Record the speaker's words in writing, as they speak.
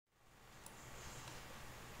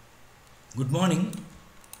Good morning.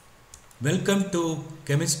 Welcome to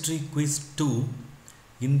Chemistry Quiz 2.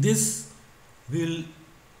 In this, we will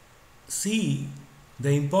see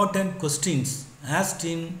the important questions asked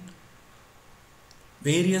in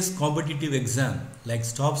various competitive exams like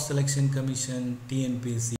Staff Selection Commission,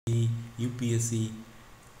 TNPSC, UPSC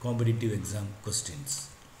competitive exam questions.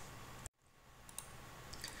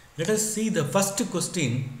 Let us see the first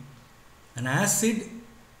question.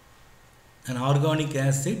 An organic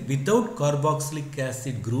acid without carboxylic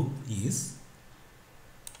acid group is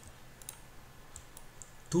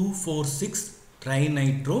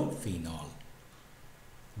 2,4,6-trinitrophenol.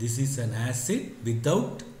 This is an acid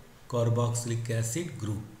without carboxylic acid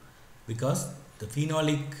group because the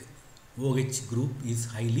phenolic OH group is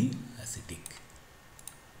highly acidic.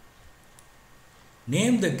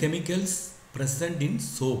 Name the chemicals present in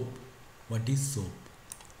soap. What is soap?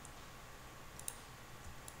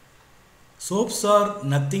 Soaps are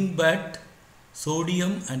nothing but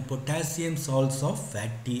sodium and potassium salts of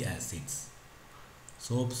fatty acids.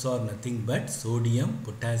 Soaps are nothing but sodium,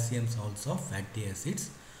 potassium salts of fatty acids.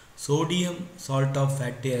 Sodium salt of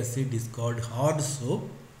fatty acid is called hard soap.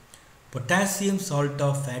 Potassium salt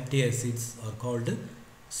of fatty acids are called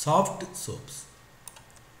soft soaps.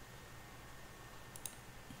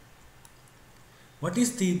 What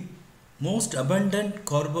is the most abundant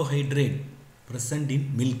carbohydrate present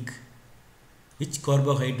in milk? Which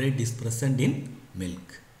carbohydrate is present in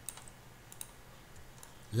milk?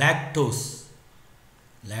 Lactose.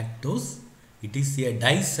 Lactose, it is a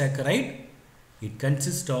disaccharide. It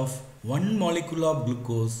consists of one molecule of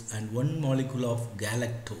glucose and one molecule of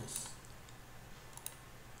galactose.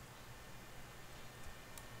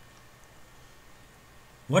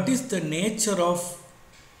 What is the nature of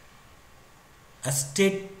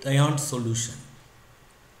acetate ion solution?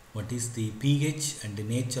 What is the pH and the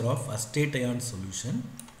nature of acetate ion solution?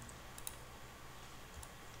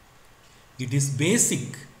 It is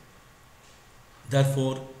basic.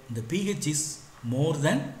 Therefore, the pH is more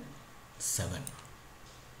than 7.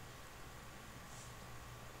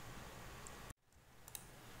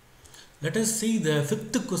 Let us see the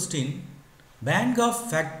fifth question. Van Gogh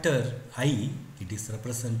factor I, it is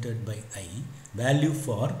represented by I, value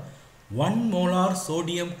for 1 molar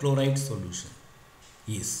sodium chloride solution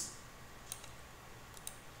is.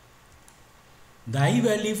 The I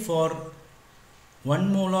value for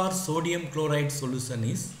 1 molar sodium chloride solution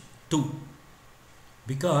is 2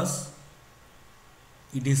 because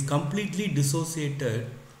it is completely dissociated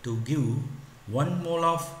to give 1 mole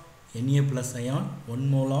of Na plus ion, 1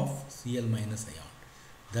 mole of Cl minus ion.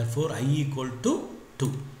 Therefore, I equal to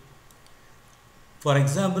 2. For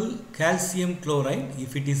example, calcium chloride,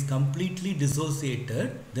 if it is completely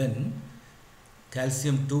dissociated, then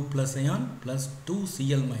calcium 2 plus ion plus 2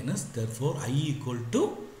 Cl minus, therefore I equal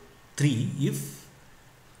to 3 if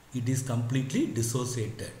it is completely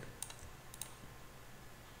dissociated.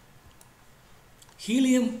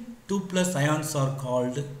 Helium 2 plus ions are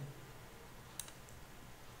called,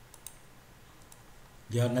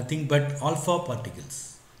 they are nothing but alpha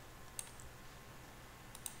particles.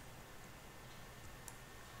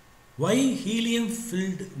 Why helium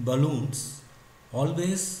filled balloons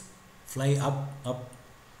always fly up?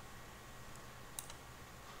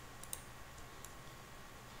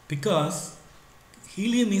 Because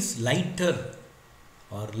helium is lighter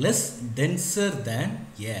or less denser than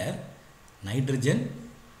air, nitrogen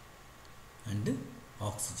and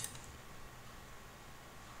oxygen.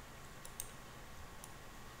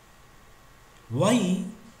 Why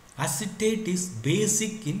acetate is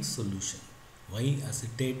basic in solution? Why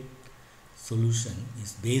acetate solution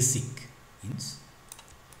is basic in solution?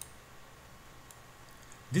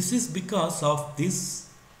 This is because of this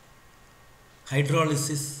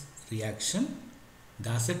hydrolysis reaction.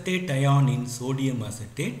 The acetate ion in sodium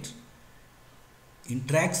acetate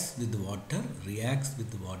interacts with the water, reacts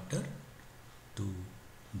with the water to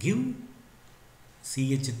give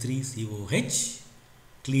CH3COH,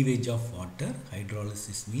 cleavage of water.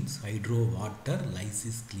 Hydrolysis means hydro water,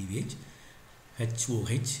 lysis cleavage.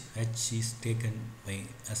 HOH, H is taken by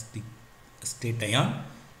acetate ion.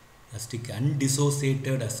 Acetic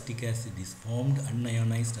undissociated acetic acid is formed,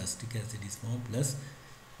 unionized acetic acid is formed, plus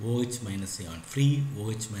OH minus ion, free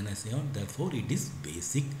OH minus ion. Therefore, it is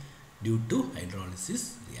basic due to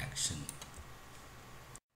hydrolysis reaction.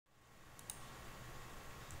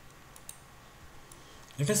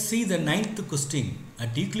 Let us see the ninth question.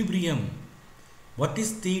 At equilibrium, what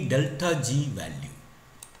is the delta G value?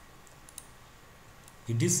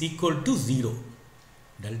 It is equal to 0.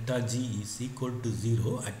 Delta G is equal to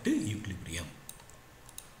 0 at equilibrium.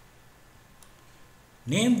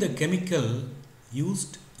 Name the chemical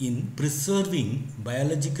used in preserving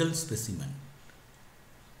biological specimen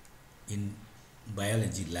in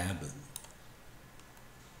biology lab.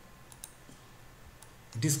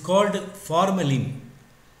 It is called formalin,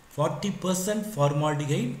 40%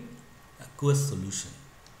 formaldehyde aqueous solution.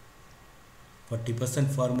 40%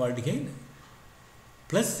 formaldehyde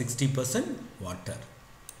plus 60% water.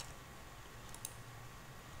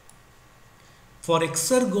 For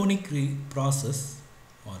exergonic process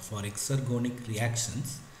or for exergonic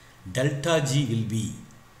reactions, delta G will be,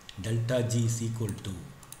 delta G is equal to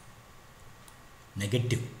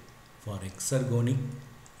negative. For exergonic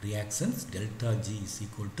reactions, delta G is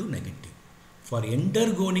equal to negative. For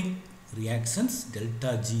endergonic reactions,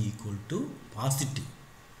 delta G equal to positive.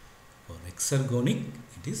 For exergonic,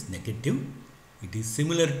 it is negative. It is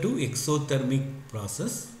similar to exothermic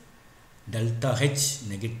process, delta H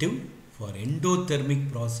negative. For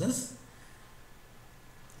endothermic process,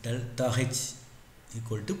 delta H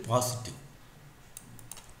equal to positive.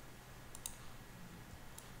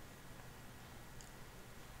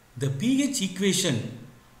 The pH equation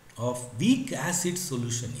of weak acid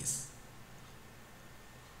solution is,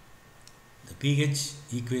 the pH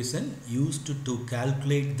equation used to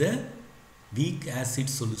calculate the weak acid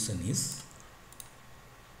solution is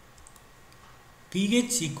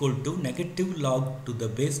pH equal to negative log to the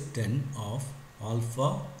base 10 of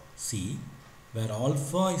alpha C, where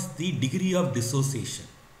alpha is the degree of dissociation.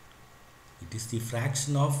 It is the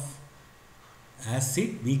fraction of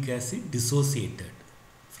acid, weak acid dissociated.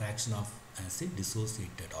 Fraction of acid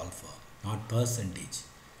dissociated, alpha, not percentage.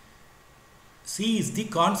 C is the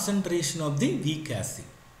concentration of the weak acid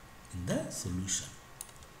in the solution.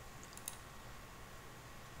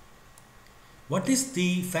 What is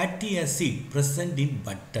the fatty acid present in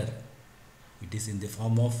butter? It is in the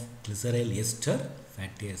form of glyceryl ester,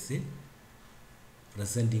 fatty acid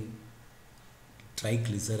present in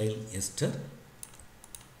triglyceryl ester.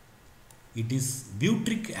 It is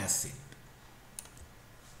butyric acid.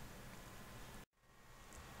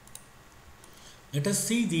 Let us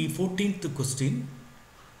see the 14th question.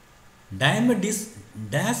 Diamond is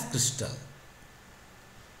dash crystal.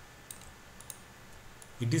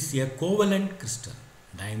 It is a covalent crystal.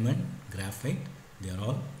 Diamond, graphite, they are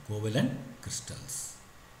all covalent crystals.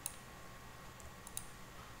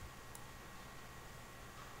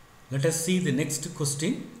 Let us see the next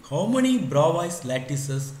question. How many Bravais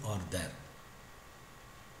lattices are there?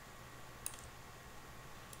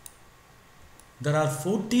 There are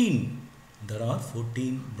 14. There are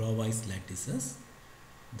 14 Bravais lattices.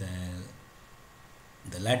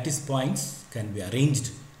 The lattice points can be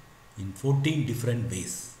arranged in 14 different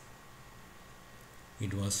ways.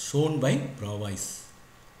 It was shown by Bravais.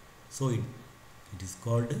 So it is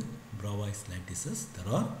called Bravais lattices. There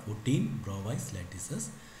are 14 Bravais lattices.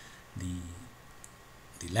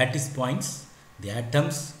 The lattice points, the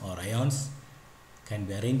atoms or ions can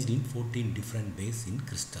be arranged in 14 different ways in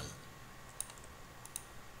crystal.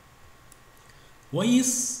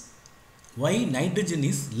 Why nitrogen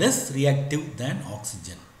is less reactive than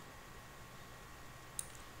oxygen?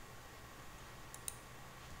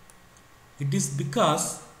 It is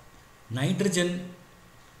because nitrogen,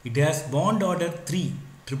 it has bond order 3,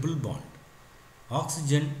 triple bond.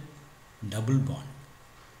 Oxygen, double bond.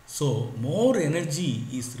 So more energy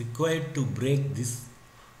is required to break this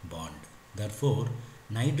bond. Therefore,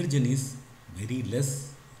 nitrogen is very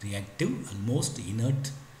less reactive, almost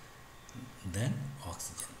inert than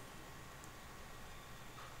oxygen.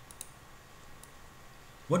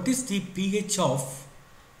 What is the pH of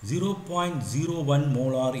 0.01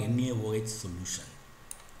 molar NaOH solution?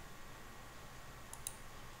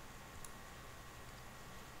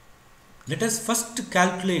 Let us first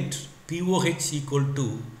calculate pOH equal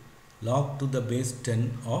to log to the base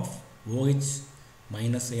 10 of OH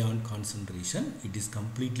minus ion concentration. It is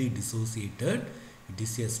completely dissociated. It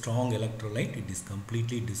is a strong electrolyte. It is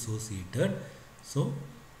completely dissociated. So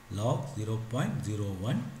log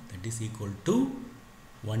 0.01, that is equal to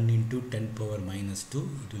 1 into 10 power minus 2.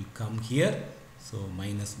 It will come here. So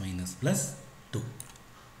minus minus plus 2.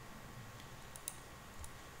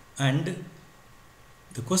 And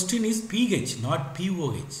the question is pH, not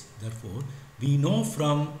pOH. Therefore, we know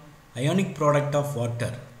from ionic product of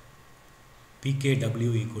water,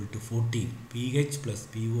 pKw equal to 14. pH plus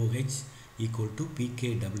pOH equal to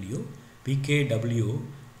pKw. pKw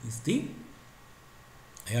is the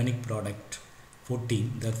ionic product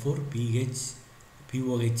 14. Therefore,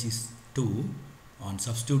 pOH is 2. On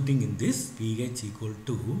substituting in this, pH equal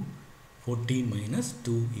to 14 minus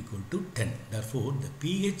 2 equal to 10. Therefore, the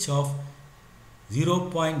pH of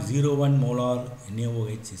 0.01 molar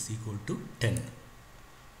NaOH is equal to 10.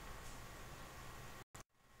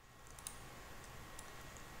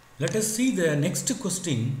 Let us see the next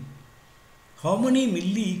question. How many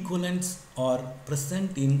milliequivalents are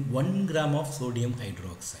present in 1 gram of sodium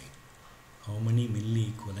hydroxide? How many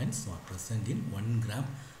milliequivalents are present in 1 gram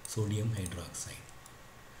sodium hydroxide?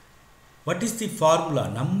 What is the formula?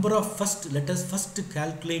 Let us first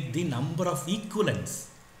calculate the number of equivalents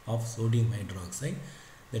of sodium hydroxide.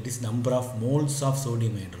 That is number of moles of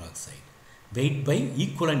sodium hydroxide. Weight by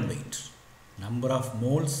equivalent weight. Number of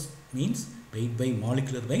moles means weight by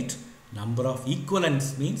molecular weight. Number of equivalents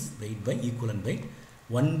means weight by equivalent weight.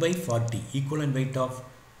 1 by 40. Equivalent weight of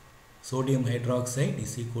sodium hydroxide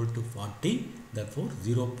is equal to 40. Therefore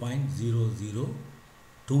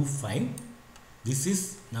 0.0025. This is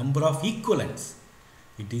number of equivalents.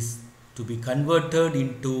 It is to be converted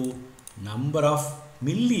into number of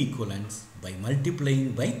milliequivalents by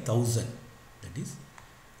multiplying by 1000. That is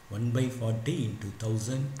 1 by 40 into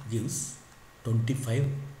 1000 gives 25.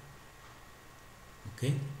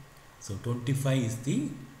 Okay. So 25 is the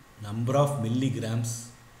number of milliequivalents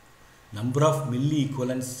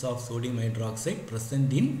of sodium hydroxide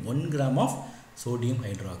present in 1 gram of sodium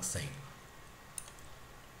hydroxide.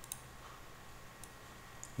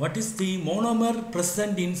 What is the monomer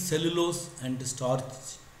present in cellulose and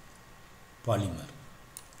starch polymer?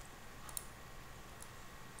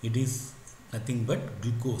 It is nothing but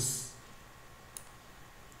glucose.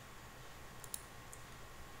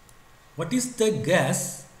 What is the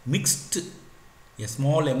gas mixed, a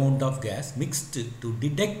small amount of gas mixed to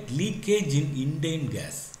detect leakage in indane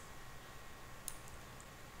gas?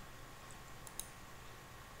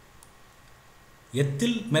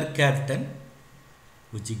 Ethyl mercaptan,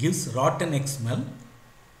 which gives rotten egg smell.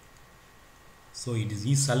 So it is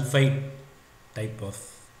E-sulfide type of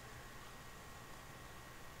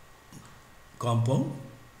compound.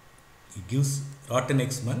 It gives rotten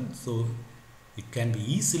egg smell, so it can be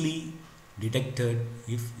easily detected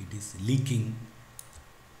if it is leaking.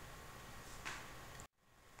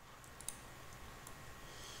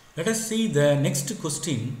 Let us see the next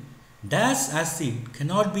question. Dash acid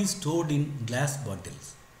cannot be stored in glass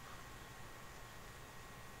bottles.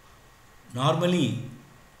 Normally,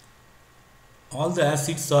 all the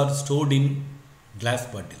acids are stored in glass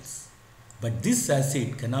bottles. But this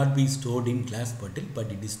acid cannot be stored in glass bottle, but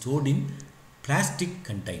it is stored in plastic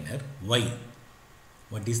container. Why?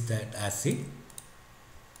 What is that acid?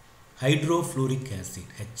 Hydrofluoric acid,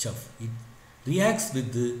 HF. It reacts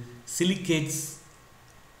with the silicates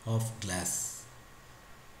of glass.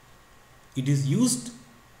 It is used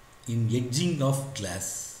in etching of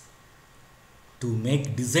glass to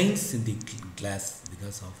make designs in the glass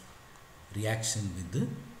because of reaction with the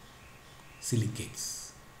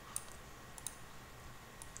silicates.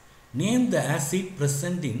 Name the acid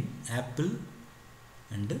present in apple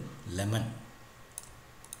and lemon.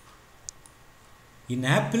 In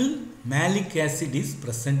apple, malic acid is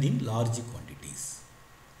present in large quantities.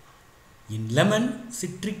 In lemon,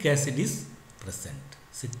 citric acid is present.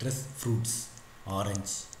 Citrus fruits,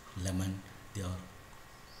 orange, lemon, they are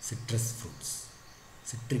citrus fruits.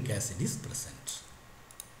 Citric acid is present.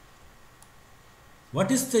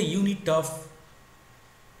 What is the unit of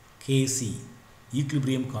Kc,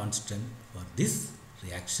 equilibrium constant, for this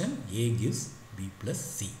reaction? A gives B plus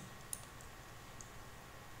C.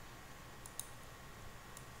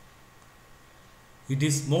 It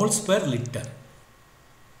is moles per liter.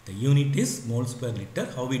 The unit is moles per liter.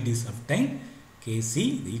 How it is obtained?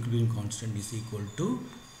 Kc, the equilibrium constant, is equal to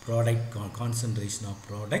product concentration of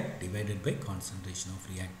product divided by concentration of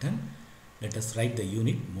reactant. Let us write the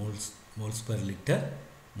unit moles per liter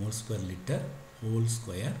whole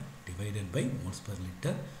square divided by moles per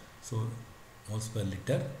liter. So moles per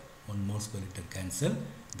liter, 1 moles per liter cancel.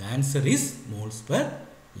 The answer is moles per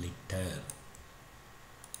liter.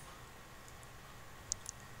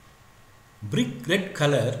 Brick red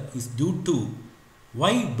color is due to,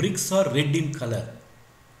 why bricks are red in color?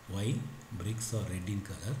 Why bricks are red in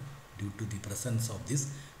color? Due to the presence of this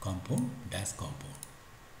compound, dash compound.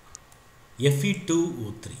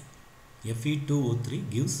 Fe2O3. Fe2O3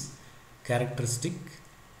 gives characteristic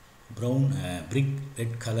brown brick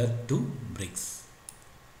red color to bricks.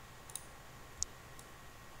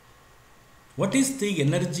 What is the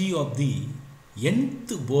energy of the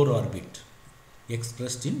nth Bohr orbit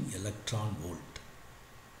expressed in electron volt?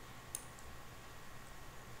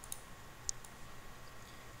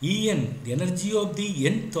 En, the energy of the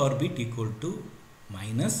nth orbit, equal to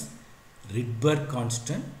minus Rydberg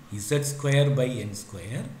constant Z square by n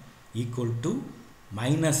square equal to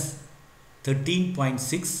minus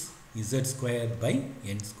 13.6 Z square by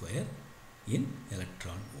n square in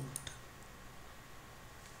electron volt.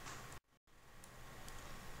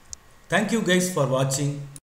 Thank you guys for watching.